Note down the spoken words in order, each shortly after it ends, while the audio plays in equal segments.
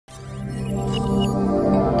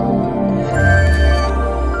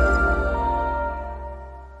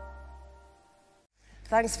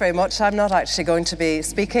Thanks very much. I'm not actually going to be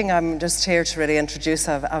speaking. I'm just here to really introduce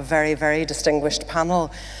a very, very distinguished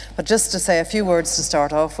panel. But just to say a few words to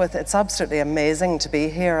start off with, it's absolutely amazing to be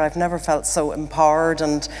here. I've never felt so empowered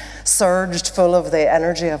and surged full of the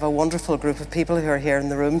energy of a wonderful group of people who are here in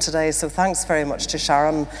the room today. So thanks very much to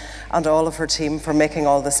Sharon and all of her team for making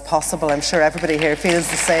all this possible. I'm sure everybody here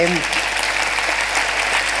feels the same.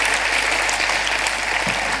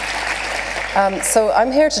 So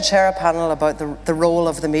I'm here to chair a panel about the role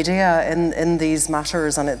of the media in these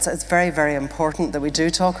matters, and it's very, very important that we do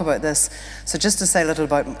talk about this. So just to say a little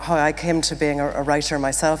about how I came to being a writer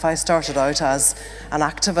myself, I started out as an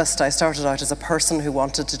activist. I started out as a person who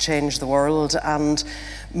wanted to change the world and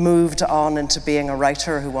moved on into being a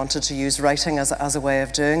writer who wanted to use writing as a way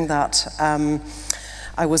of doing that.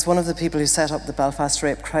 I was one of the people who set up the Belfast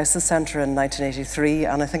Rape Crisis Centre in 1983,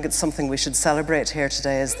 and I think it's something we should celebrate here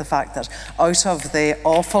today, is the fact that out of the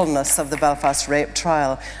awfulness of the Belfast rape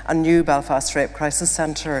trial, a new Belfast Rape Crisis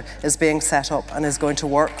Centre is being set up and is going to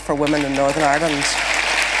work for women in Northern Ireland.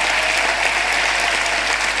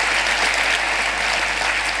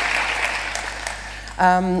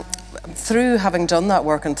 Through having done that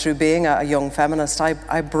work and through being a young feminist,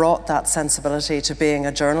 I brought that sensibility to being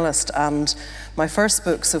a journalist. And my first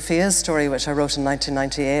book, Sophia's Story, which I wrote in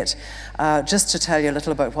 1998, just to tell you a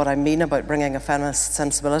little about what I mean about bringing a feminist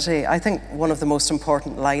sensibility, I think one of the most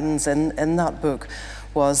important lines in that book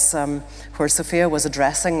was where Sophia was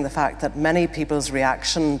addressing the fact that many people's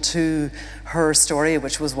reaction to her story,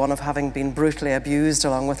 which was one of having been brutally abused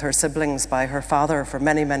along with her siblings by her father for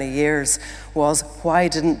many, many years, was, why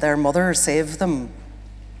didn't their mother save them?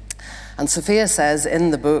 And Sophia says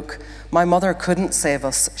in the book, my mother couldn't save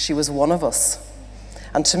us, she was one of us.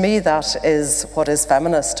 And to me, that is what is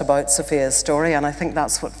feminist about Sophia's story, and I think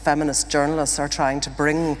that's what feminist journalists are trying to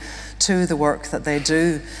bring to the work that they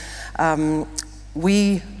do.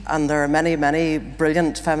 We, and there are many, many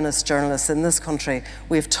brilliant feminist journalists in this country,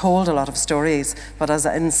 we've told a lot of stories, but as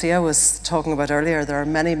Insia was talking about earlier, there are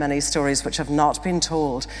many, many stories which have not been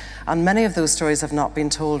told. And many of those stories have not been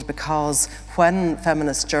told because when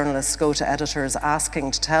feminist journalists go to editors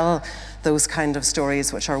asking to tell those kind of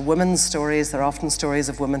stories, which are women's stories, they're often stories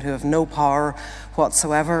of women who have no power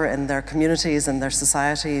whatsoever in their communities and their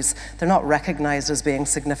societies, they're not recognised as being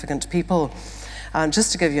significant people. And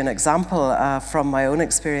just to give you an example from my own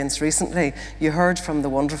experience recently, you heard from the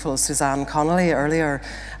wonderful Suzanne Connolly earlier,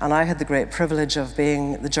 and I had the great privilege of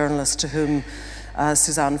being the journalist to whom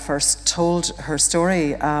Suzanne first told her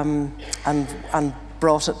story and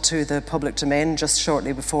brought it to the public domain just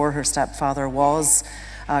shortly before her stepfather was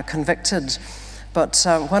convicted. But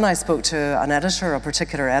when I spoke to an editor, a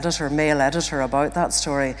particular editor, male editor, about that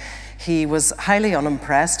story, he was highly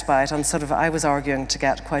unimpressed by it, and I was arguing to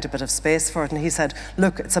get quite a bit of space for it, and he said,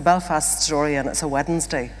 look, it's a Belfast story and it's a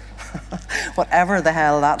Wednesday. Whatever the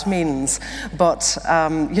hell that means. But,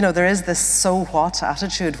 you know, there is this so what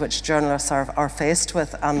attitude which journalists are faced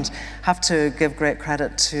with, and have to give great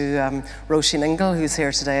credit to Roisin Ingle, who's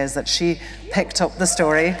here today, is that she picked up the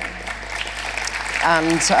story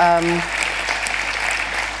and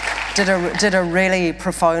did a really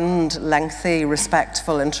profound, lengthy,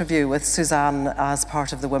 respectful interview with Suzanne as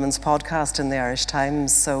part of the Women's Podcast in the Irish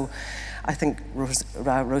Times. So I think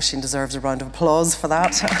Roisin deserves a round of applause for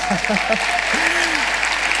that.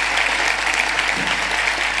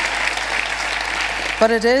 But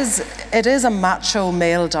it is a macho,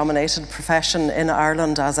 male-dominated profession in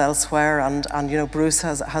Ireland as elsewhere, and you know, Bruce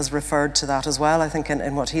has referred to that as well, I think,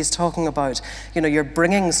 in what he's talking about. You know, you're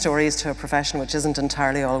bringing stories to a profession which isn't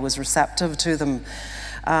entirely always receptive to them.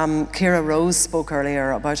 Ciara Rose spoke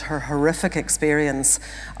earlier about her horrific experience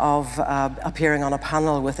of appearing on a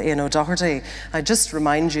panel with Ian O'Doherty. I just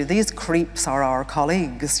remind you, these creeps are our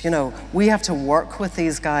colleagues. You know, we have to work with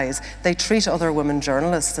these guys. They treat other women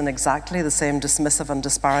journalists in exactly the same dismissive and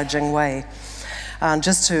disparaging way. And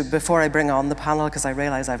just before I bring on the panel, because I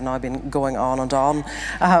realise I've now been going on and on,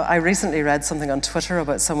 I recently read something on Twitter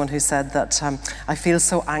about someone who said that I feel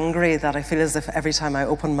so angry that I feel as if every time I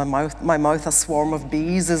open my mouth a swarm of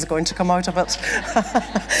bees is going to come out of it.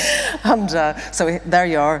 And so there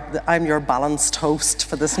you are, I'm your balanced host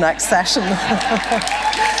for this next session.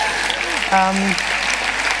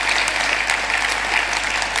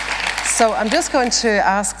 So I'm just going to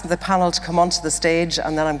ask the panel to come onto the stage,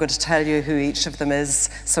 and then I'm going to tell you who each of them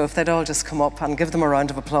is. So if they'd all just come up and give them a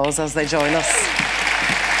round of applause as they join us.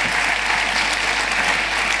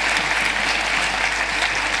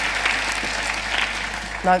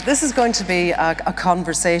 Now, this is going to be a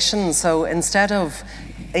conversation, so instead of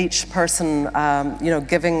each person, you know,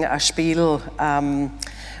 giving a spiel,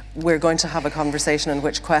 we're going to have a conversation in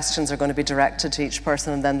which questions are going to be directed to each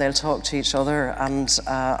person, and then they'll talk to each other, and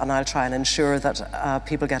I'll try and ensure that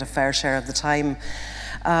people get a fair share of the time.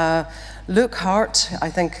 Luke Hart, I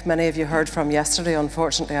think many of you heard from yesterday.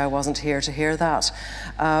 Unfortunately, I wasn't here to hear that.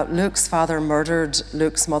 Luke's father murdered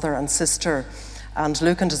Luke's mother and sister, and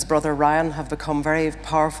Luke and his brother Ryan have become very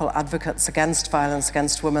powerful advocates against violence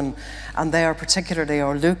against women, and they are particularly,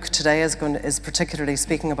 or Luke today is particularly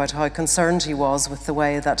speaking about how concerned he was with the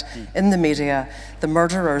way that in the media the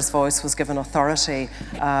murderer's voice was given authority,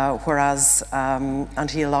 whereas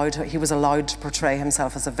and he was allowed to portray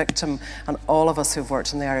himself as a victim, and all of us who've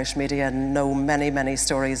worked in the Irish media know many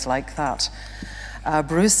stories like that.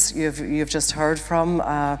 Bruce, you've just heard from.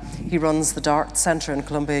 He runs the DART Centre in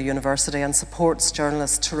Columbia University and supports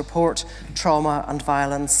journalists to report trauma and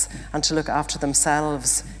violence and to look after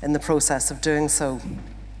themselves in the process of doing so.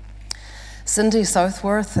 Cindy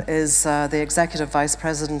Southworth is the Executive Vice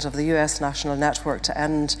President of the US National Network to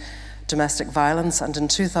End Domestic Violence, and in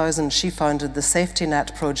 2000 she founded the Safety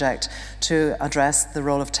Net Project to address the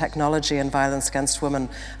role of technology in violence against women,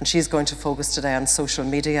 and she's going to focus today on social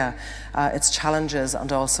media, its challenges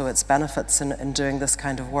and also its benefits in doing this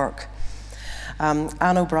kind of work.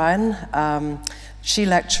 Anne O'Brien, she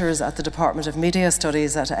lectures at the Department of Media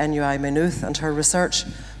Studies at NUI Maynooth, and her research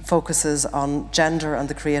focuses on gender and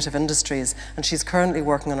the creative industries, and she's currently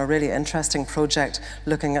working on a really interesting project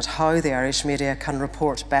looking at how the Irish media can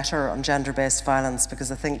report better on gender-based violence,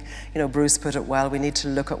 because I think, Bruce put it well, we need to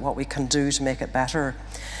look at what we can do to make it better.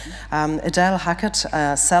 Adele Hackett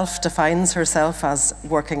self-defines herself as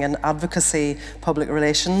working in advocacy public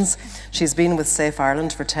relations. She's been with Safe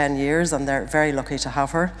Ireland for 10 years, and they're very lucky to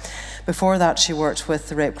have her. Before that, she worked with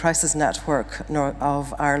the Rape Crisis Network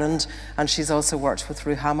of Ireland, and she's also worked with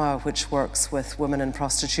Ruhama, which works with women in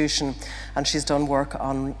prostitution, and she's done work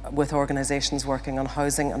with organisations working on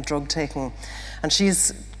housing and drug taking. And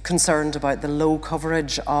she's concerned about the low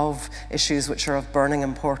coverage of issues which are of burning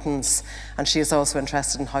importance, and she is also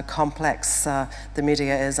interested in how complex the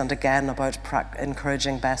media is, and again about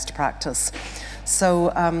encouraging best practice. So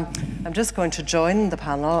I'm just going to join the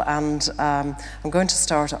panel, and I'm going to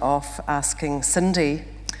start off asking Cindy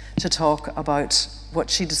to talk about what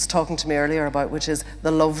she was talking to me earlier about, which is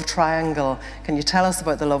the love triangle. Can you tell us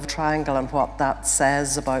about the love triangle and what that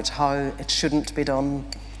says about how it shouldn't be done?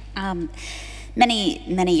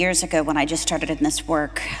 Many years ago, when I just started in this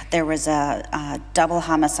work, there was a double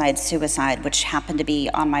homicide-suicide, which happened to be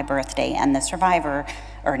on my birthday, and the survivor,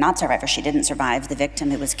 or not survivor, she didn't survive, the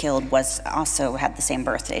victim who was killed also had the same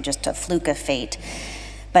birthday, just a fluke of fate.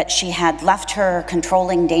 But she had left her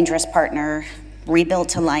controlling, dangerous partner, rebuilt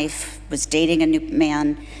to life, was dating a new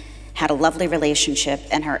man, had a lovely relationship,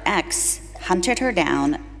 and her ex hunted her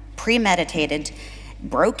down, premeditated,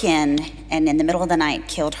 broke in, and in the middle of the night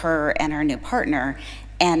killed her and her new partner,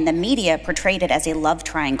 and the media portrayed it as a love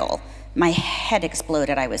triangle. My head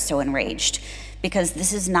exploded. I was so enraged, because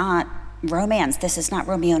this is not romance. This is not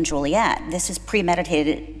Romeo and Juliet. This is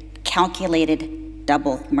premeditated, calculated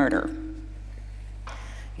double murder.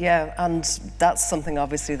 Yeah, and that's something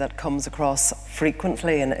obviously that comes across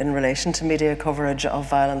frequently in relation to media coverage of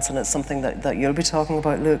violence, and it's something that you'll be talking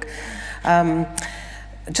about, Luke.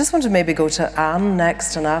 I just want to maybe go to Anne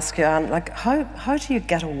next and ask you, Anne, like, how do you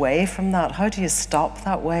get away from that? How do you stop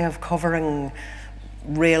that way of covering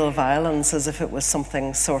real violence as if it was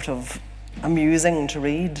something sort of amusing to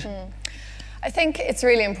read? I think it's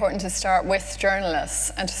really important to start with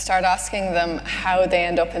journalists and to start asking them how they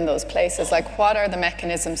end up in those places. Like, what are the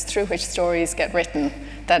mechanisms through which stories get written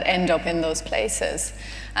that end up in those places?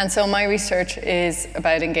 And so my research is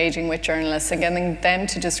about engaging with journalists and getting them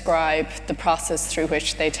to describe the process through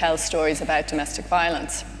which they tell stories about domestic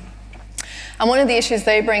violence. And one of the issues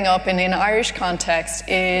they bring up in an Irish context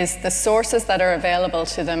is the sources that are available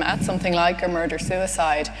to them at something like a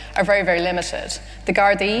murder-suicide are very limited. The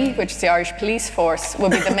Gardaí, which is the Irish police force,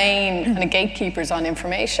 will be the main kind of gatekeepers on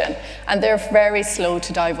information, and they're very slow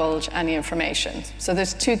to divulge any information. So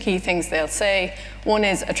there's two key things they'll say. One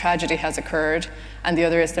is a tragedy has occurred, and the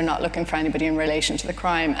other is they're not looking for anybody in relation to the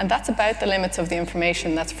crime. And that's about the limits of the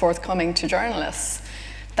information that's forthcoming to journalists.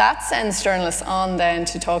 That sends journalists on then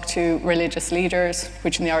to talk to religious leaders,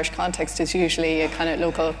 which in the Irish context is usually a kind of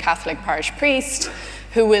local Catholic parish priest,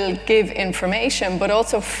 who will give information but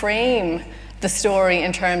also frame the story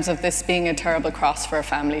in terms of this being a terrible cross for a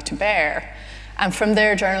family to bear. And from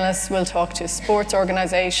there, journalists will talk to sports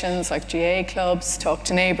organisations like GA clubs, talk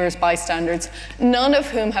to neighbours, bystanders, none of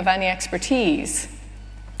whom have any expertise.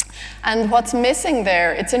 And what's missing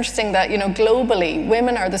there, it's interesting that, globally,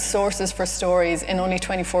 women are the sources for stories in only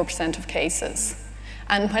 24% of cases.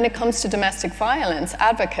 And when it comes to domestic violence,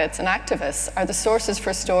 advocates and activists are the sources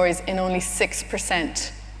for stories in only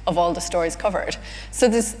 6% of all the stories covered. So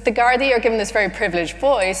the Gardaí are given this very privileged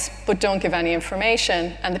voice, but don't give any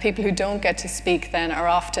information, and the people who don't get to speak then are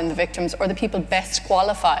often the victims or the people best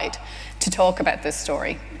qualified to talk about this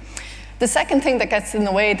story. The second thing that gets in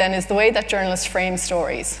the way then is the way that journalists frame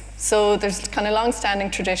stories. So there's kind of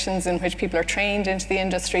long-standing traditions in which people are trained into the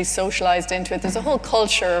industry, socialized into it. There's a whole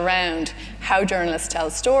culture around how journalists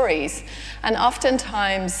tell stories. And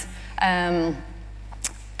oftentimes,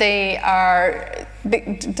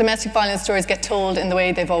 domestic violence stories get told in the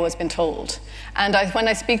way they've always been told. And when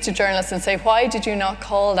I speak to journalists and say, why did you not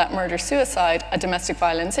call that murder-suicide a domestic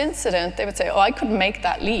violence incident? They would say, oh, I couldn't make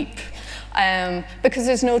that leap. Because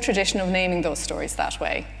there's no tradition of naming those stories that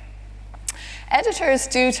way. Editors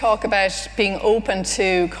do talk about being open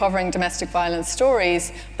to covering domestic violence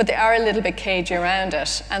stories, but they are a little bit cagey around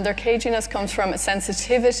it. And their caginess comes from a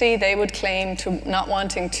sensitivity, they would claim, to not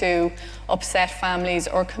wanting to upset families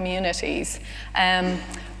or communities.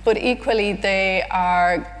 But equally, they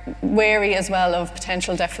are wary as well of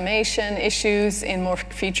potential defamation issues in more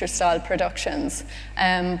feature-style productions.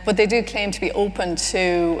 But they do claim to be open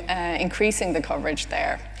to increasing the coverage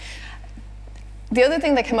there. The other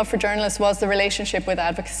thing that came up for journalists was the relationship with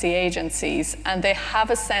advocacy agencies, and they have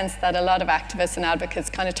a sense that a lot of activists and advocates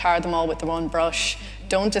kind of tar them all with the one brush,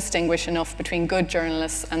 don't distinguish enough between good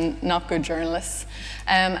journalists and not good journalists,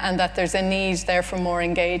 and that there's a need there for more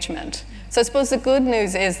engagement. So I suppose the good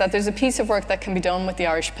news is that there's a piece of work that can be done with the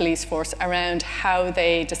Irish police force around how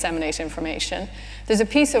they disseminate information. There's a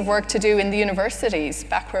piece of work to do in the universities,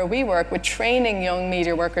 back where we work, with training young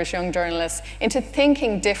media workers, young journalists, into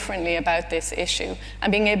thinking differently about this issue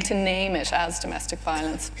and being able to name it as domestic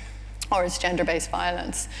violence or as gender-based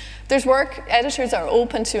violence. There's work, editors are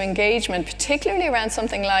open to engagement, particularly around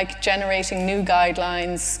something like generating new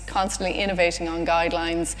guidelines, constantly innovating on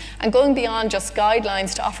guidelines, and going beyond just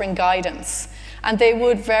guidelines to offering guidance. And they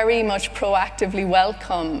would very much proactively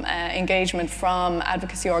welcome engagement from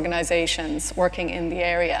advocacy organisations working in the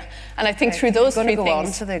area. And I think through those three things... I'm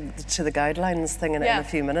going to go on to the guidelines thing in a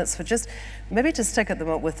few minutes, but just maybe to stick at the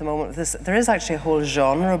moment with this, there is actually a whole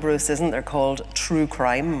genre, Bruce, isn't there, called true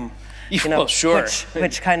crime? You know, well, sure.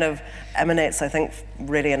 Which kind of emanates, I think,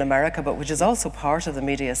 really in America, but which is also part of the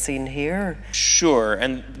media scene here. Sure,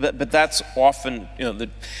 but that's often, you know,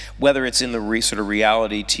 whether it's in the sort of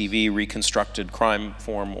reality TV reconstructed crime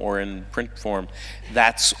form or in print form,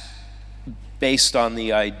 that's based on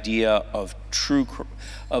the idea of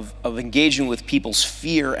of engaging with people's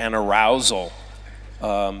fear and arousal.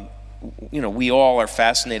 You know, we all are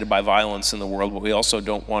fascinated by violence in the world, but we also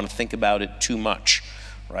don't want to think about it too much.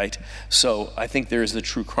 Right? So I think there is the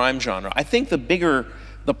true crime genre. I think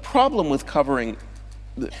the problem with covering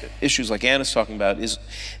the issues like Anna's talking about is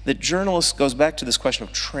that journalists, goes back to this question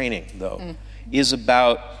of training though, is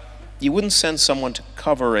about, you wouldn't send someone to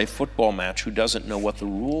cover a football match who doesn't know what the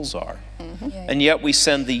rules are. And yet we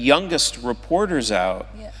send the youngest reporters out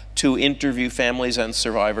to interview families and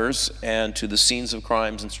survivors and to the scenes of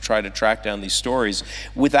crimes and to try to track down these stories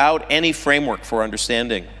without any framework for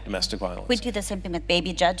understanding domestic violence. We do the same thing with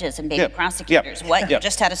baby judges and baby prosecutors. What, you're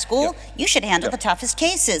just out of school? You should handle the toughest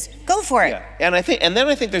cases. Go for it. And then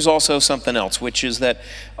I think there's also something else, which is that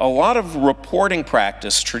a lot of reporting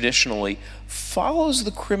practice traditionally follows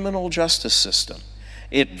the criminal justice system.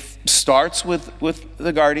 It starts with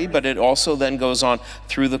the Gardaí, but it also then goes on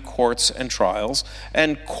through the courts and trials.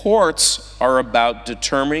 And courts are about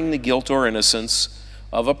determining the guilt or innocence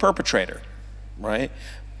of a perpetrator, right?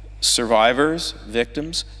 Survivors,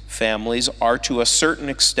 victims, families are to a certain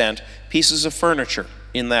extent pieces of furniture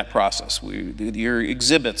in that process. You're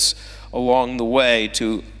exhibits along the way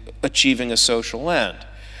to achieving a social end.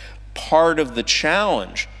 Part of the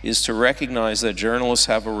challenge is to recognize that journalists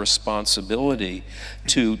have a responsibility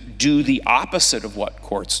to do the opposite of what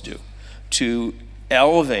courts do, to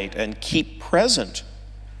elevate and keep present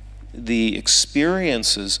the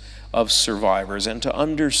experiences of survivors and to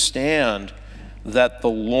understand that the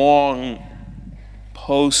long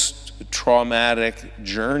post-traumatic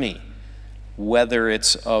journey, whether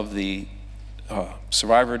it's of the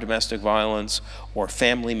survivor of domestic violence or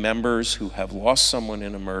family members who have lost someone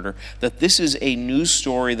in a murder, that this is a news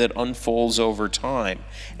story that unfolds over time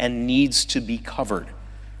and needs to be covered.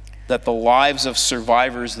 That the lives of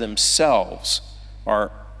survivors themselves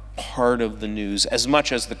are part of the news as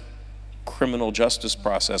much as the criminal justice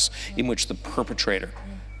process in which the perpetrator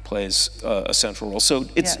plays a central role. So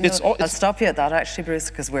I'll stop you at that actually, Bruce,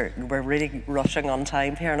 because we're really rushing on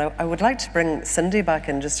time here. And I would like to bring Cindy back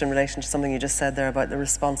in just in relation to something you just said there about the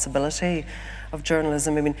responsibility of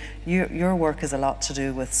journalism. I mean, your work is a lot to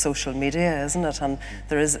do with social media, isn't it? And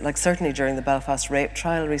there is, like, certainly during the Belfast rape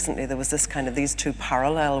trial recently, there was these two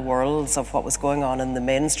parallel worlds of what was going on in the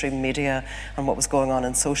mainstream media and what was going on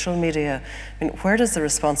in social media. I mean, where does the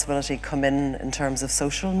responsibility come in terms of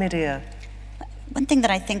social media? One thing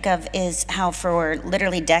that I think of is how for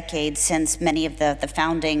literally decades since many of the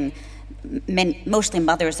founding, mostly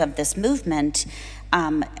mothers of this movement,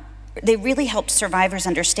 they really helped survivors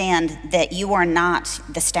understand that you are not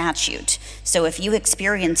the statute. So if you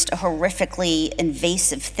experienced a horrifically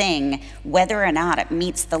invasive thing, whether or not it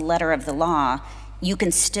meets the letter of the law, you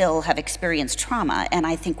can still have experienced trauma. And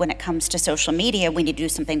I think when it comes to social media, we need to do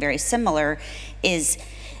something very similar, is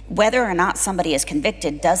whether or not somebody is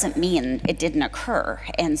convicted doesn't mean it didn't occur.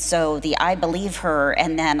 And so the I believe her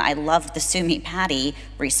and then I loved the Sue Me Patty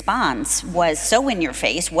response was so in your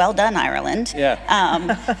face. Well done, Ireland. Yeah.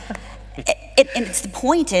 And the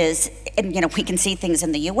point is, and you know, we can see things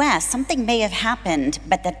in the US, something may have happened,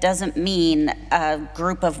 but that doesn't mean a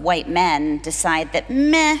group of white men decide that,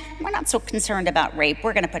 meh, we're not so concerned about rape,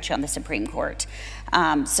 we're gonna put you on the Supreme Court.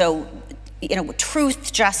 So, you know,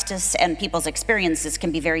 truth, justice, and people's experiences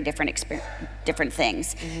can be very different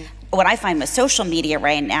things. Mm-hmm. What I find with social media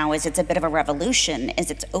right now is it's a bit of a revolution, is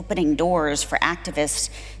it's opening doors for activists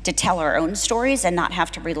to tell our own stories and not have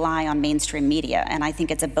to rely on mainstream media. And I think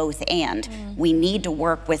it's a both and. Mm. We need to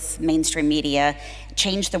work with mainstream media,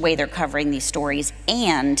 change the way they're covering these stories,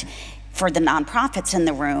 and for the nonprofits in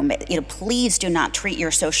the room, you know, please do not treat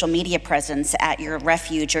your social media presence at your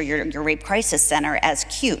refuge or your rape crisis center as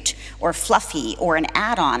cute or fluffy or an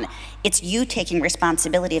add-on. It's you taking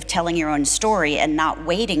responsibility of telling your own story and not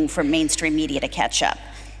waiting for mainstream media to catch up.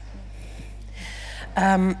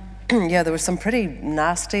 Yeah, there were some pretty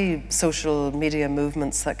nasty social media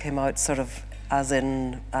movements that came out, sort of as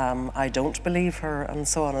in I don't believe her and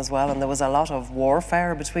so on as well, and there was a lot of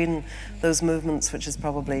warfare between those movements, which is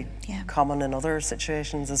probably common in other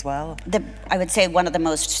situations as well. I would say one of the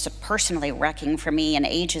most personally wrecking for me in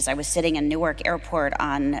ages, I was sitting in Newark Airport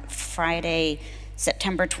on Friday,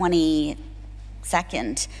 September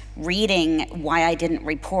 22nd, reading why I didn't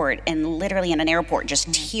report, and literally in an airport,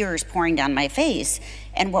 just tears pouring down my face.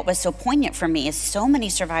 And what was so poignant for me is so many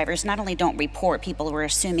survivors not only don't report, people were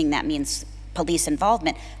assuming that means police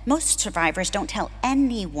involvement. Most survivors don't tell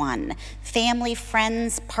anyone, family,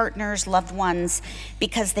 friends, partners, loved ones,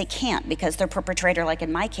 because they can't, because their perpetrator, like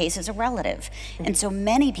in my case, is a relative. And so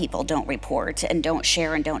many people don't report and don't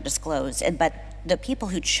share and don't disclose. But the people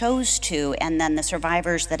who chose to, and then the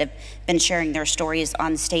survivors that have been sharing their stories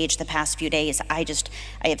on stage the past few days, I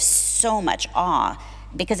have so much awe,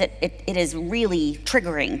 because it is really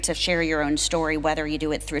triggering to share your own story, whether you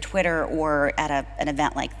do it through Twitter or at an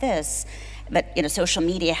event like this. But you know, social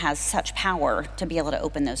media has such power to be able to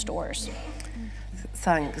open those doors.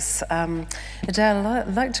 Thanks. Adele,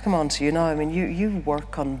 I'd like to come on to you now. I mean, you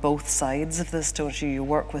work on both sides of this, don't you? You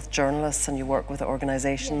work with journalists and you work with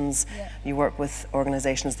organisations. Yeah. You work with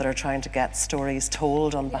organisations that are trying to get stories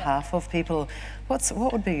told on behalf of people.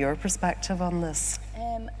 What would be your perspective on this?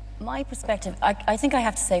 My perspective, I think I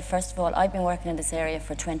have to say, first of all, I've been working in this area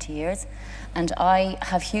for 20 years, and I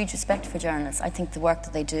have huge respect for journalists. I think the work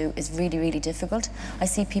that they do is really, really difficult. I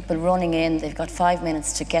see people running in, they've got 5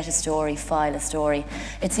 minutes to get a story, file a story.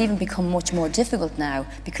 It's even become much more difficult now,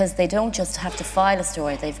 because they don't just have to file a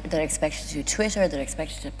story, they're expected to do Twitter, they're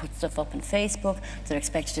expected to put stuff up on Facebook, they're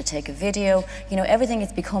expected to take a video. You know, everything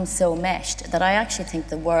has become so meshed that I actually think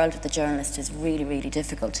the world of the journalist is really, really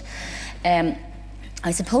difficult. I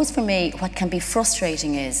suppose for me, what can be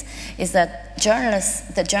frustrating is that journalists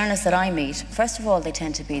that I meet, first of all, they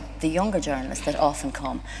tend to be the younger journalists that often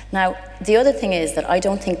come. Now, the other thing is that I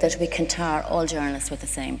don't think that we can tar all journalists with the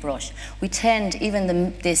same brush. We tend,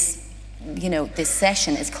 this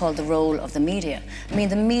session is called the role of the media. I mean,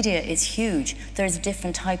 the media is huge. There's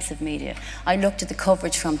different types of media. I looked at the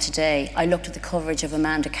coverage from today. I looked at the coverage of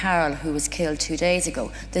Amanda Carroll, who was killed 2 days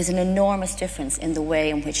ago. There's an enormous difference in the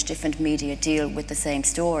way in which different media deal with the same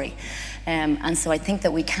story. And so I think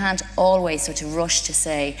that we can't always sort of rush to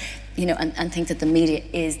say, you know, and think that the media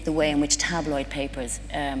is the way in which tabloid papers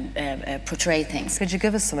portray things. Could you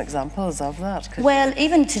give us some examples of that? Well,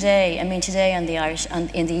 even today, I mean, today on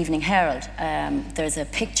in the Evening Herald, there's a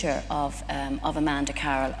picture of Amanda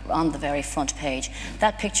Carroll on the very front page.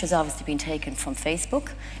 That picture's obviously been taken from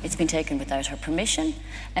Facebook. It's been taken without her permission.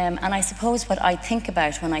 And I suppose what I think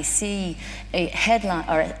about when I see a headline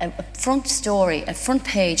or a front story, a front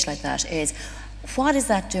page like that is, what is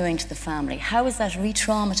that doing to the family? How is that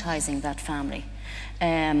re-traumatizing that family?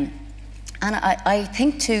 And I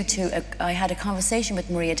think I had a conversation with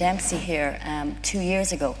Maria Dempsey here 2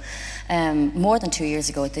 years ago, more than 2 years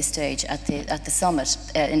ago at this stage, at the summit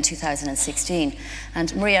in 2016.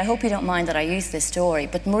 And Maria, I hope you don't mind that I use this story,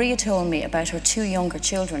 but Maria told me about her 2 younger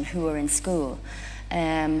children who were in school.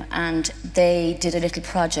 And they did a little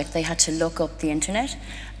project. They had to look up the internet,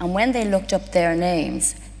 and when they looked up their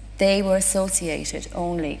names, they were associated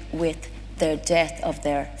only with the death of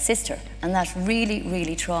their sister, and that really,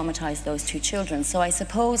 really traumatized those 2 children. So I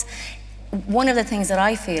suppose one of the things that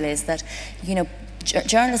I feel is that, you know,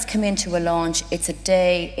 journalists come into a launch, it's a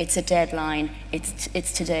day, it's a deadline,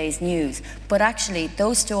 it's today's news. But actually,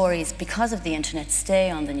 those stories, because of the internet, stay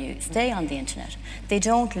on the news, stay on the internet. They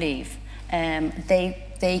don't leave. They're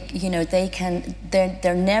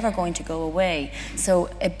never going to go away. So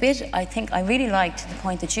I think I really liked the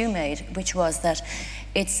point that you made, which was that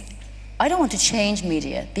I don't want to change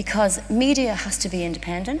media, because media has to be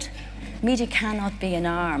independent. Media cannot be an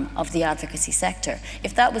arm of the advocacy sector.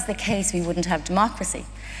 If that was the case, we wouldn't have democracy.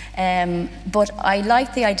 But I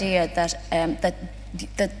like the idea that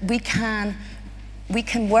we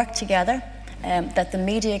can work together, that the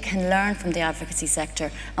media can learn from the advocacy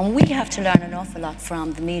sector, and we have to learn an awful lot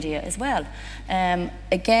from the media as well.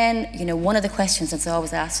 Again, you know, one of the questions that's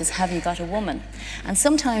always asked is, have you got a woman? And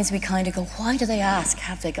sometimes we kind of go, why do they ask,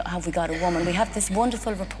 have we got a woman? We have this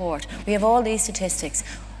wonderful report, we have all these statistics,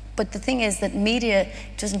 but the thing is that media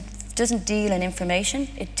doesn't deal in information,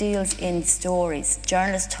 it deals in stories.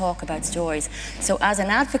 Journalists talk about stories. So as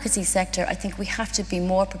an advocacy sector, I think we have to be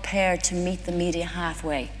more prepared to meet the media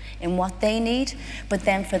halfway in what they need, but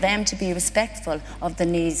then for them to be respectful of the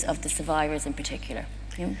needs of the survivors in particular.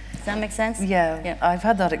 Does that make sense? Yeah, I've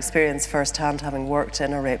had that experience firsthand, having worked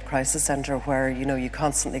in a rape crisis centre where, you know, you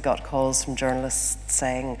constantly got calls from journalists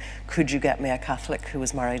saying, could you get me a Catholic who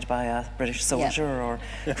was married by a British soldier, or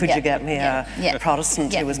could you get me a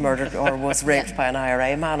Protestant who was murdered or was raped by an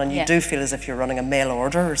IRA man? And you do feel as if you're running a mail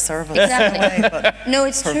order service. Exactly. But no,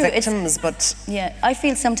 it's for true. victims, but... Yeah, I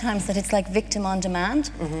feel sometimes that it's like victim on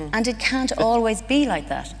demand, and it can't always be like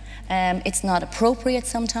that. It's not appropriate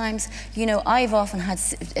sometimes. You know, I've often had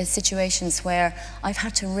situations where I've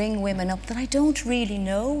had to ring women up that I don't really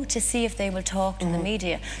know to see if they will talk to the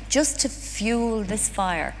media, just to fuel this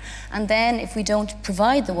fire. And then if we don't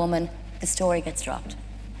provide the woman, the story gets dropped.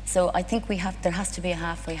 So I think there has to be a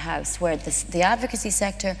halfway house where the advocacy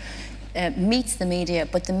sector meets the media,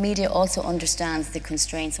 but the media also understands the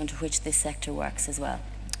constraints under which this sector works as well.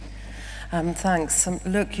 Thanks.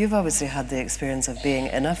 Look, you've obviously had the experience of being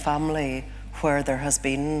in a family where there has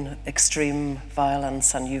been extreme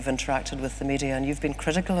violence, and you've interacted with the media and you've been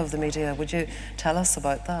critical of the media. Would you tell us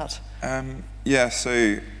about that? Yeah,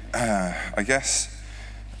 so I guess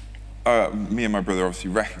me and my brother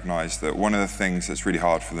obviously recognised that one of the things that's really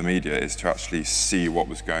hard for the media is to actually see what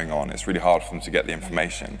was going on. It's really hard for them to get the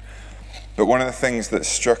information. But one of the things that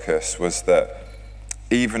struck us was that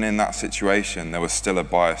even in that situation, there was still a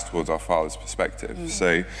bias towards our father's perspective.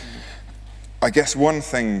 So I guess one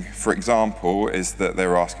thing, for example, is that they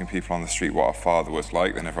were asking people on the street what our father was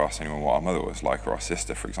like. They never asked anyone what our mother was like, or our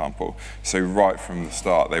sister, for example. So right from the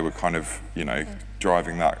start, they were kind of, you know,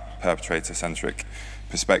 driving that perpetrator-centric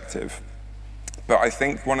perspective. But I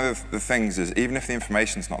think one of the things is, even if the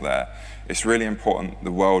information's not there, it's really important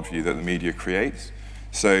the worldview that the media creates.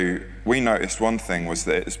 So we noticed one thing was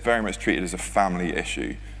that it's very much treated as a family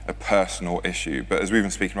issue, a personal issue. But as we've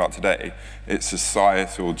been speaking about today, it's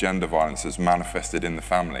societal gender violence that's manifested in the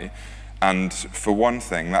family. And for one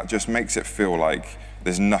thing, that just makes it feel like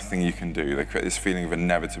there's nothing you can do. They create this feeling of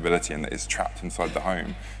inevitability and that it's trapped inside the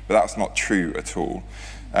home. But that's not true at all.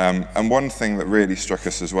 And one thing that really struck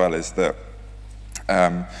us as well is that,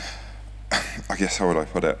 I guess, how would I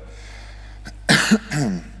put it?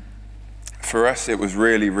 For us, it was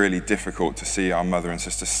really, really difficult to see our mother and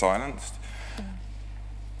sister silenced.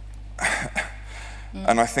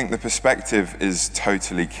 And I think the perspective is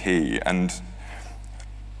totally key. And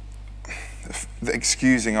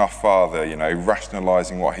excusing our father, you know,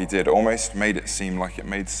 rationalizing what he did, almost made it seem like it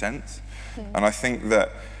made sense. And I think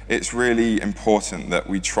that it's really important that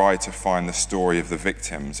we try to find the story of the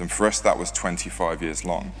victims. And for us, that was 25 years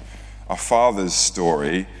long. Our father's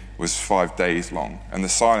story was 5 days long, and the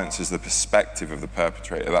silence is the perspective of the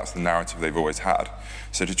perpetrator. That's the narrative they've always had.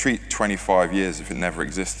 So to treat 25 years if it never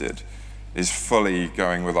existed is fully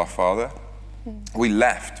going with our father. We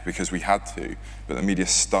left because we had to, but the media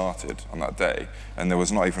started on that day, and there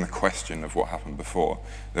was not even a question of what happened before.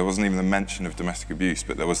 There wasn't even a mention of domestic abuse,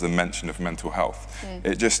 but there was the mention of mental health.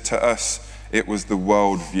 It just, to us, it was the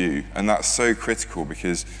world view, and that's so critical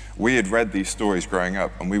because we had read these stories growing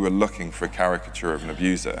up, and we were looking for a caricature of an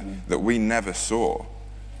abuser that we never saw,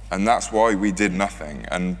 and that's why we did nothing.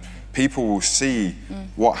 And people will see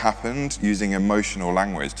what happened using emotional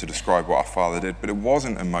language to describe what our father did, but it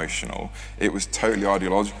wasn't emotional. It was totally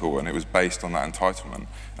ideological, and it was based on that entitlement.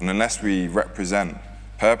 And unless we represent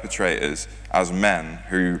perpetrators as men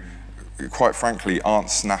who, quite frankly, aren't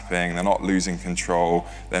snapping, they're not losing control,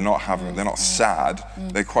 they're not sad,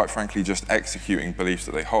 they're quite frankly just executing beliefs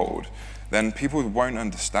that they hold, then people won't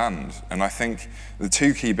understand. And I think the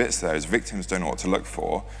two key bits there is victims don't know what to look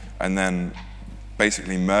for, and then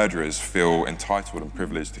basically murderers feel entitled and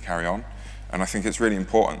privileged to carry on. And I think it's really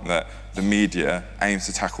important that the media aims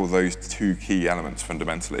to tackle those two key elements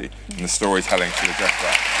fundamentally, and the storytelling to address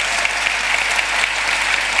that.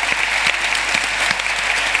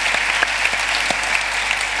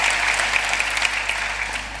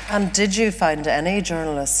 And did you find any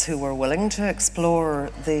journalists who were willing to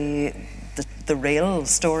explore the real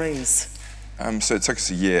stories? So it took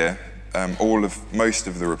us a year. Most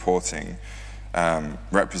of the reporting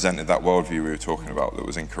represented that worldview we were talking about that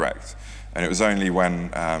was incorrect. And it was only when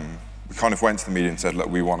we kind of went to the media and said, look,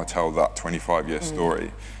 we want to tell that 25-year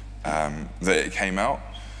story, that it came out.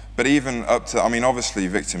 But even up to, I mean, obviously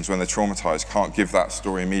victims, when they're traumatized, can't give that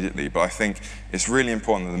story immediately. But I think it's really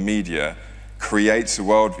important that the media creates a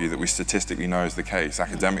worldview that we statistically know is the case,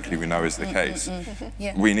 academically we know is the case.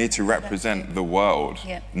 Yeah. We need to represent the world,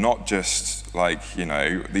 not just like, you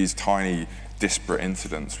know, these tiny disparate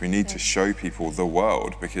incidents. We need to show people the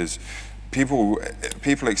world, because people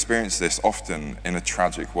experience this often in a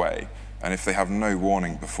tragic way, and if they have no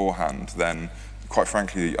warning beforehand, then quite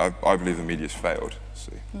frankly I believe the media's failed.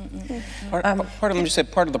 Part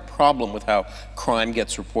of the problem with how crime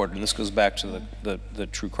gets reported, and this goes back to the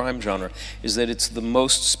true crime genre, is that it's the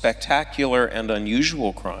most spectacular and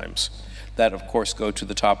unusual crimes that of course go to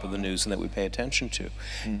the top of the news and that we pay attention to.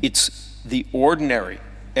 It's the ordinary,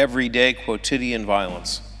 everyday quotidian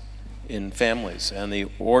violence in families and the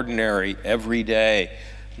ordinary, everyday,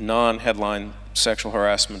 non-headline sexual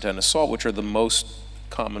harassment and assault, which are the most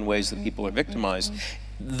common ways that people are victimized.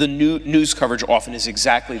 The news coverage often is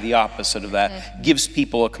exactly the opposite of that, gives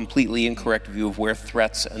people a completely incorrect view of where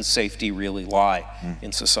threats and safety really lie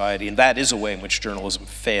in society, and that is a way in which journalism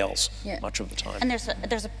fails much of the time. And there's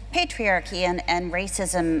a patriarchy and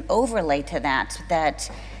racism overlay to that,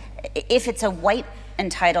 that if it's a white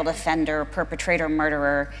entitled offender, perpetrator,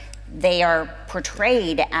 murderer, they are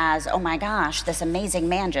portrayed as, oh my gosh, this amazing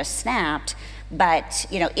man just snapped. But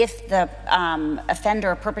you know, if the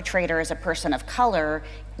offender or perpetrator is a person of color,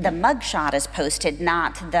 the mugshot is posted,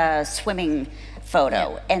 not the swimming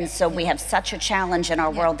photo. And so we have such a challenge in our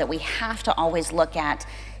world that we have to always look at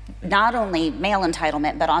not only male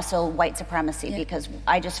entitlement, but also white supremacy, because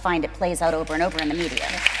I just find it plays out over and over in the media.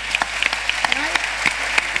 Can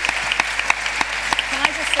I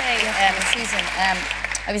just say, Susan,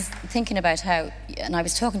 I was thinking about how, and I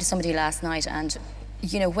was talking to somebody last night, and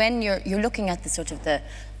you know, when you're looking at the sort of the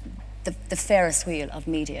Ferris wheel of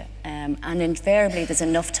media, and invariably there's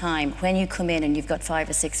enough time when you come in and you've got 5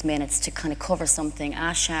 or 6 minutes to kind of cover something.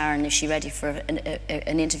 Ask Sharon, is she ready for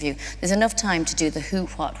an interview? There's enough time to do the who,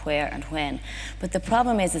 what, where, and when. But the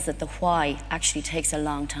problem is that the why actually takes a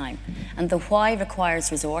long time, and the why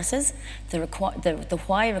requires resources. The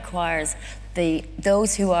why requires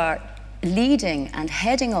those who are leading and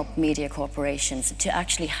heading up media corporations to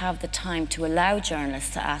actually have the time to allow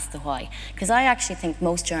journalists to ask the why. Because I actually think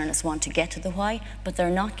most journalists want to get to the why, but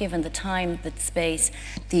they're not given the time, the space,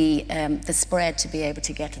 the spread to be able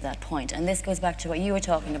to get to that point. And this goes back to what you were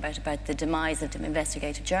talking about the demise of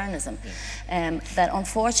investigative journalism. That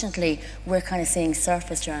unfortunately we're kind of seeing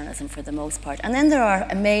surface journalism for the most part. And then there are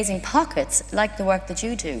amazing pockets, like the work that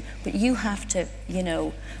you do, but you have to, you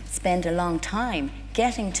know, spend a long time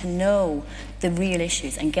getting to know the real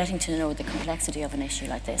issues and getting to know the complexity of an issue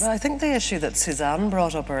like this. Well, I think the issue that Suzanne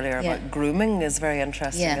brought up earlier about grooming is very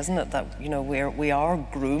interesting, isn't it? That, you know, we are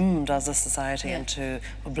groomed as a society into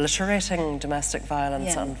obliterating domestic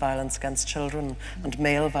violence and violence against children and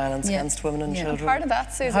male violence against women and children. And part of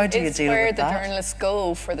that, Susan, How do you is deal where with the that? journalists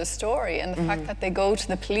go for the story, and the fact that they go to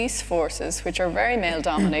the police forces, which are very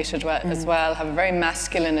male-dominated as well, have a very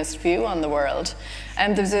masculinist view on the world.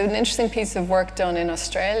 And there's an interesting piece of work done in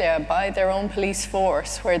Australia by their own police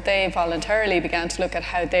force, where they voluntarily began to look at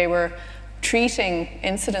how they were treating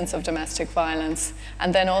incidents of domestic violence,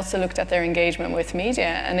 and then also looked at their engagement with media,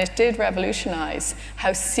 and it did revolutionise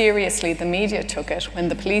how seriously the media took it when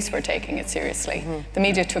the police were taking it seriously. The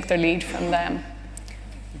media took their lead from them.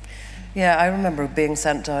 Yeah, I remember being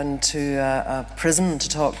sent down to a prison to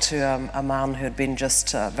talk to a man who had been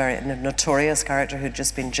just a very notorious character who'd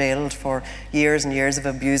just been jailed for years and years of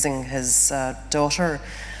abusing his daughter.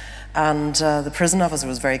 And the prison officer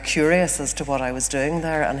was very curious as to what I was doing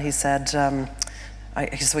there, and he said,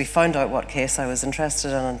 so he found out what case I was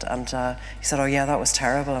interested in, and he said, oh yeah, that was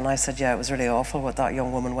terrible. And I said, yeah, it was really awful what that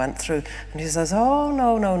young woman went through. And he says, oh,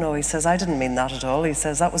 no. He says, I didn't mean that at all. He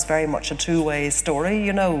says, that was very much a two-way story,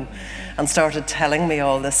 you know. And started telling me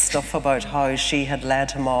all this stuff about how she had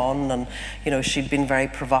led him on, and, you know, she'd been very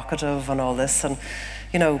provocative and all this. And,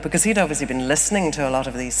 you know, because he'd obviously been listening to a lot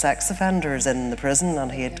of these sex offenders in the prison,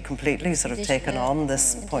 and he had completely sort of taken on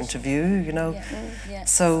this point of view, you know.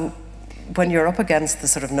 So when you're up against the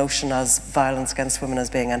sort of notion as violence against women as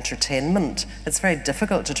being entertainment, it's very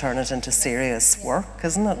difficult to turn it into serious work,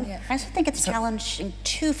 isn't it? I also think it's challenging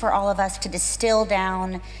too for all of us to distill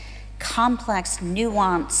down complex,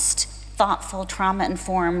 nuanced, thoughtful,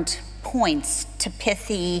 trauma-informed points to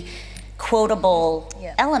pithy, quotable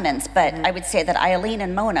elements, but I would say that Eileen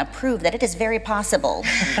and Mona prove that it is very possible.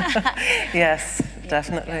 Yes,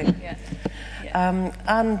 definitely.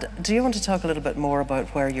 And do you want to talk a little bit more about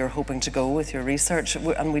where you're hoping to go with your research?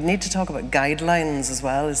 And we need to talk about guidelines as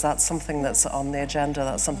well. Is that something that's on the agenda?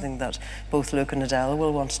 That's something that both Luke and Adele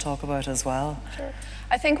will want to talk about as well. Sure.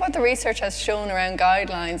 I think what the research has shown around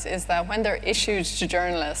guidelines is that when they're issued to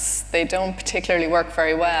journalists, they don't particularly work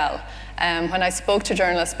very well. When I spoke to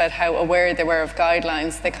journalists about how aware they were of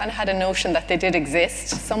guidelines, they kind of had a notion that they did exist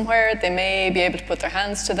somewhere. They may be able to put their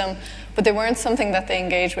hands to them, but they weren't something that they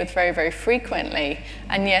engaged with very, very frequently,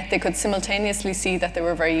 and yet they could simultaneously see that they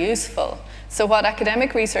were very useful. So what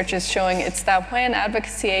academic research is showing is that when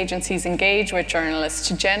advocacy agencies engage with journalists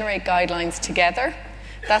to generate guidelines together,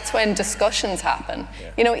 that's when discussions happen.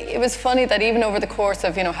 You know, it was funny that even over the course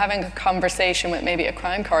of, you know, having a conversation with maybe a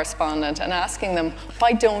crime correspondent and asking them,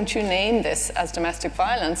 why don't you name this as domestic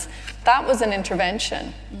violence? That was an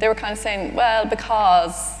intervention. They were kind of saying, well,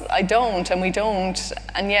 because I don't and we don't,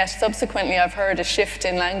 and yet subsequently I've heard a shift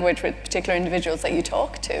in language with particular individuals that you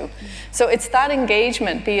talk to. So it's that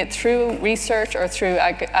engagement, be it through research or through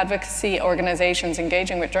advocacy organizations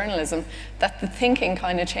engaging with journalism, that the thinking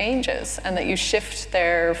kind of changes and that you shift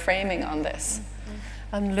their framing on this.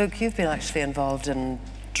 And Luke, you've been actually involved in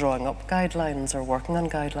drawing up guidelines or working on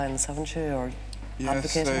guidelines, haven't you? Or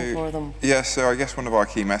advocating for them? Yeah, so I guess one of our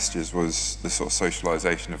key messages was the sort of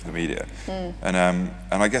socialisation of the media. And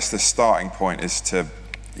I guess the starting point is to,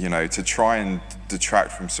 you know, to try and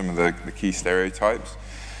detract from some of the key stereotypes.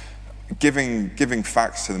 Giving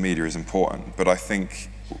facts to the media is important, but I think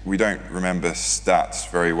we don't remember stats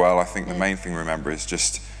very well. I think the main thing to remember is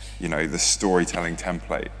just, you know, the storytelling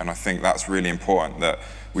template. And I think that's really important, that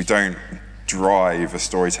we don't drive a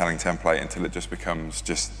storytelling template until it just becomes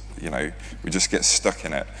just, you know, we just get stuck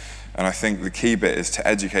in it. And I think the key bit is to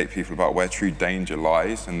educate people about where true danger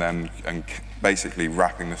lies, and then basically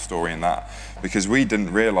wrapping the story in that. Because we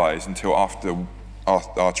didn't realise until after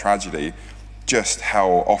our tragedy just how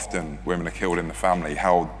often women are killed in the family,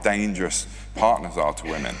 how dangerous partners are to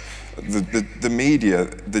women. The media,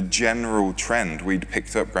 the general trend we'd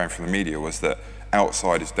picked up going from the media was that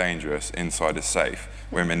outside is dangerous, inside is safe.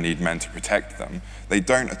 Women need men to protect them. They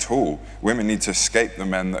don't at all. Women need to escape the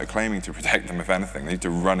men that are claiming to protect them, if anything. They need to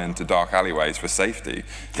run into dark alleyways for safety.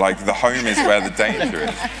 Like, the home is where the danger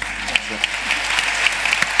is.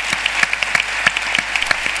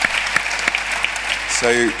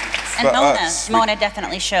 So, and Mona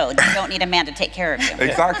definitely showed you don't need a man to take care of you.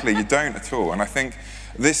 Exactly, you don't at all. And I think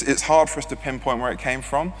it's hard for us to pinpoint where it came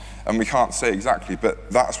from, and we can't say exactly, but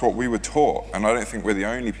that's what we were taught. And I don't think we're the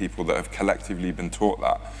only people that have collectively been taught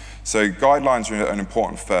that. So guidelines are an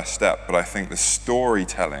important first step, but I think the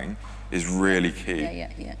storytelling is really key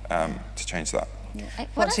to change that.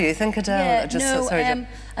 What do you think, Adele?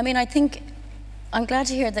 I mean, I think I'm glad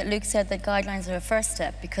to hear that Luke said that guidelines are a first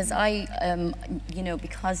step, because you know,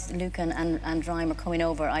 because Luke and Ryan are coming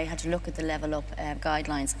over, I had to look at the Level Up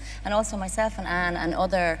guidelines. And also myself and Anne and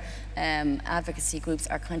other advocacy groups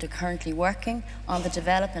are kind of currently working on the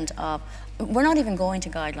development of, we're not even going to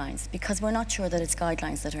guidelines because we're not sure that it's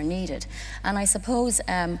guidelines that are needed. And I suppose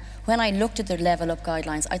when I looked at the Level Up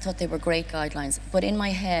guidelines, I thought they were great guidelines. But in my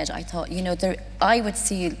head, I thought, you know, I would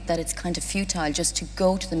see that it's kind of futile just to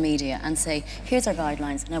go to the media and say, here's here's our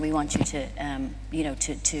guidelines, now we want you to, you know,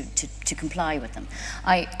 to comply with them.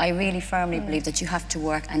 I really firmly believe that you have to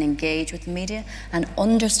work and engage with the media and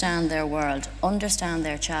understand their world, understand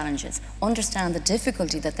their challenges, understand the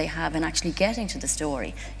difficulty that they have in actually getting to the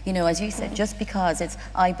story. You know, as you said, just because it's,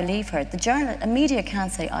 I believe her, a media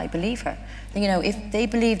can't say, I believe her. You know, if they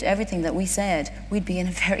believed everything that we said, we'd be in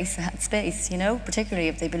a very sad space, you know, particularly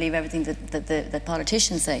if they believe everything that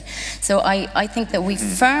politicians say. So I think that we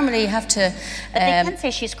firmly have to... But they can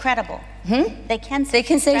say she's credible. They can say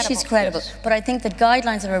she's credible. Yes. But I think that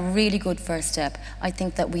guidelines are a really good first step. I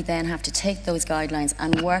think that we then have to take those guidelines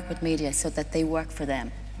and work with media so that they work for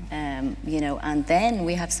them. You know, and then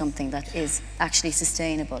we have something that is actually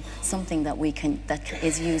sustainable, something that that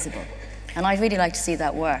is usable. And I'd really like to see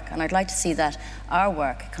that work, and I'd like to see that our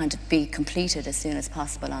work kind of be completed as soon as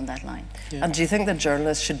possible on that line. Yeah. And do you think that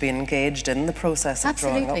journalists should be engaged in the process of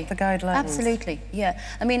drawing up the guidelines? Absolutely, yeah.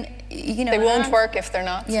 I mean, you know... They won't work if they're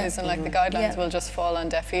not, Susan. Like, the guidelines will just fall on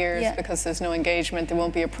deaf ears because there's no engagement. There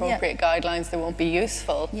won't be appropriate guidelines. They won't be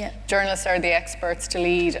useful. Journalists are the experts to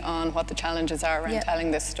lead on what the challenges are around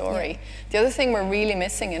telling this story. The other thing we're really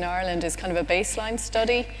missing in Ireland is kind of a baseline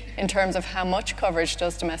study in terms of how much coverage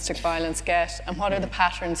does domestic violence get and what are the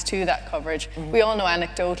patterns to that coverage. We all know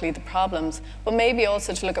anecdotally the problems, but maybe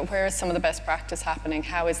also to look at where is some of the best practice happening,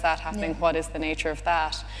 how is that happening, what is the nature of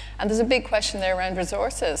that. And there's a big question there around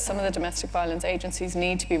resources. Some of the domestic violence agencies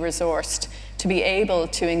need to be resourced to be able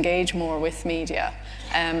to engage more with media.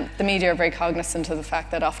 The media are very cognizant of the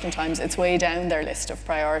fact that oftentimes it's way down their list of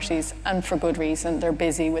priorities, and for good reason. They're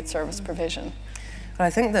busy with service provision. I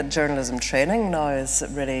think that journalism training now is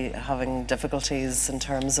really having difficulties in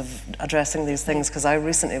terms of addressing these things, because I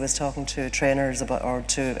recently was talking to trainers about, or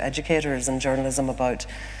to educators in journalism about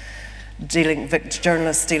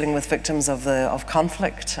journalists dealing with victims of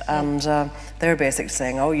conflict, and they're basically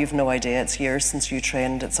saying, oh, you've no idea, it's years since you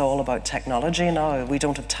trained, it's all about technology now, we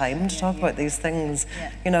don't have time to talk about these things.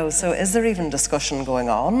 You know, so is there even discussion going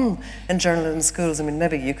on in journalism schools? I mean,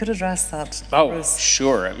 maybe you could address that, Bruce.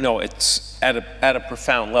 Sure. No, it's at a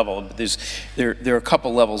profound level. But there are a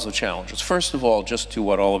couple levels of challenges. First of all, just to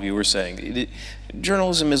what all of you were saying,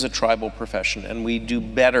 journalism is a tribal profession, and we do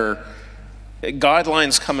better.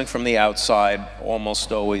 Guidelines coming from the outside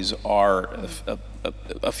almost always are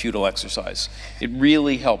a futile exercise. It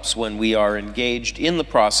really helps when we are engaged in the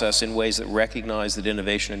process in ways that recognize that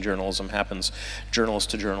innovation in journalism happens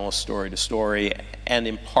journalist to journalist, story to story, and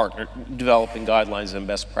in developing guidelines and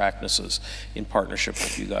best practices in partnership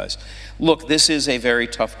with you guys. Look, this is a very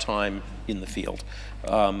tough time in the field.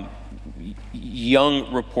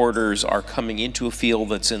 Young reporters are coming into a field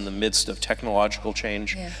that's in the midst of technological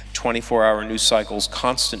change, 24-hour news cycles,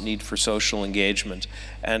 constant need for social engagement,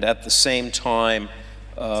 and at the same time,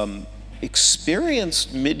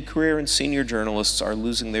 experienced mid-career and senior journalists are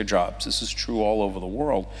losing their jobs. This is true all over the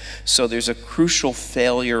world. So there's a crucial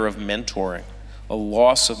failure of mentoring, a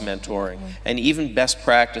loss of mentoring, and even best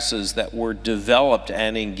practices that were developed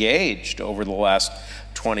and engaged over the last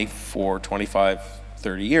 24, 25,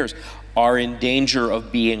 30 years are in danger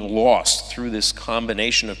of being lost through this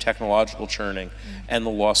combination of technological churning and the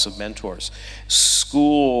loss of mentors.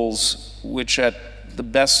 Schools, which at the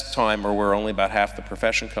best time are where only about half the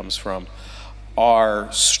profession comes from,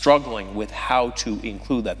 are struggling with how to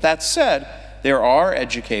include that. That said, there are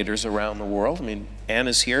educators around the world. I mean, Anne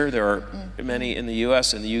is here. There are many in the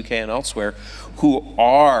US, in the UK, and elsewhere who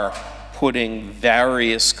are putting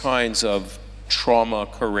various kinds of trauma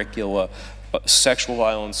curricula, sexual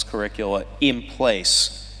violence curricula in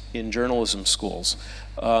place in journalism schools.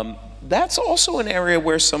 That's also an area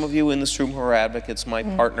where some of you in this room who are advocates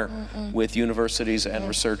might partner with universities and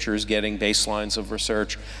researchers, getting baselines of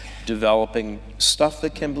research, developing stuff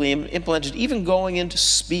that can be implemented, even going in to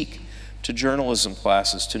speak to journalism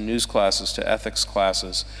classes, to news classes, to ethics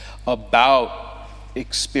classes about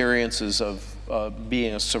experiences of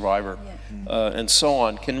being a survivor and so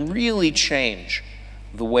on, can really change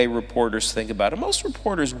the way reporters think about it. Most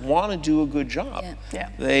reporters want to do a good job.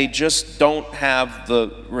 They just don't have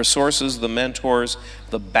the resources, the mentors,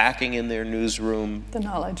 the backing in their newsroom, the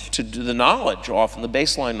knowledge, often the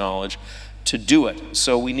baseline knowledge, to do it.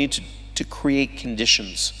 So we need to create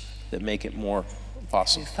conditions that make it more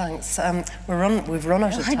possible. Thanks. We've run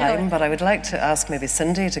out of time, but I would like to ask maybe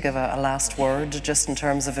Cindy to give a last word, just in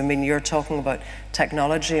terms of, I mean, you're talking about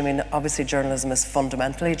technology. I mean, obviously journalism is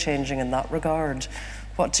fundamentally changing in that regard.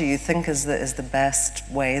 What do you think is the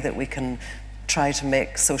best way that we can try to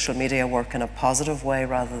make social media work in a positive way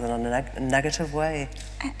rather than a negative way?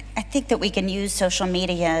 I think that we can use social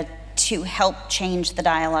media to help change the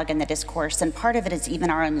dialogue and the discourse. And part of it is even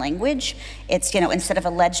our own language. It's, you know, instead of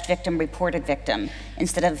alleged victim, reported victim.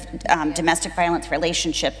 Instead of domestic violence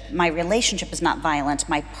relationship, my relationship is not violent,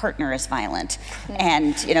 my partner is violent.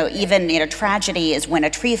 And, you know, even, you know, tragedy is when a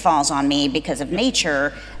tree falls on me because of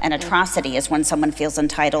nature, and atrocity is when someone feels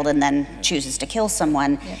entitled and then chooses to kill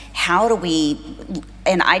someone. How do we,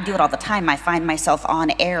 and I do it all the time, I find myself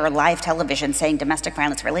on air, live television, saying domestic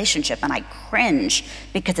violence relationship, and I cringe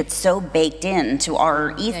because it's so baked into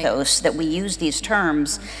our ethos that we use these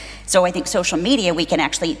terms. So I think social media, we can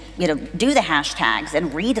actually, you know, do the hashtags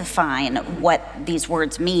and redefine what these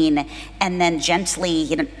words mean, and then gently,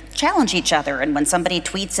 you know, challenge each other. And when somebody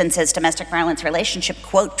tweets and says domestic violence relationship,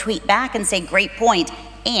 quote, tweet back and say, great point,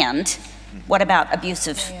 and what about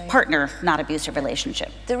abusive partner, not abusive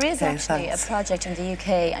relationship? There is actually a project in the UK,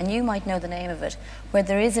 and you might know the name of it, where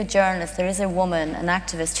there is a journalist, there is a woman, an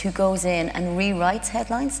activist, who goes in and rewrites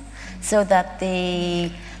headlines so that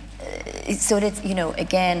you know,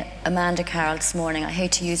 again, Amanda Carroll this morning, I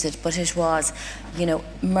hate to use it, but it was, you know,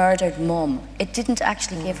 murdered mum. It didn't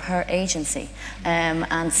actually give her agency.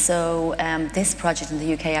 And so this project in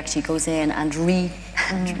the UK actually goes in and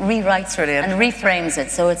rewrites it and reframes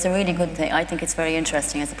it. So it's a really good thing. I think it's very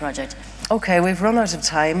interesting as a project. Okay, we've run out of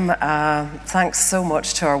time. Thanks so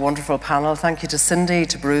much to our wonderful panel. Thank you to Cindy,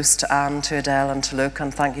 to Bruce, to Anne, to Adele and to Luke,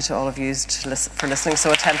 and thank you to all of you for listening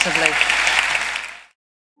so attentively.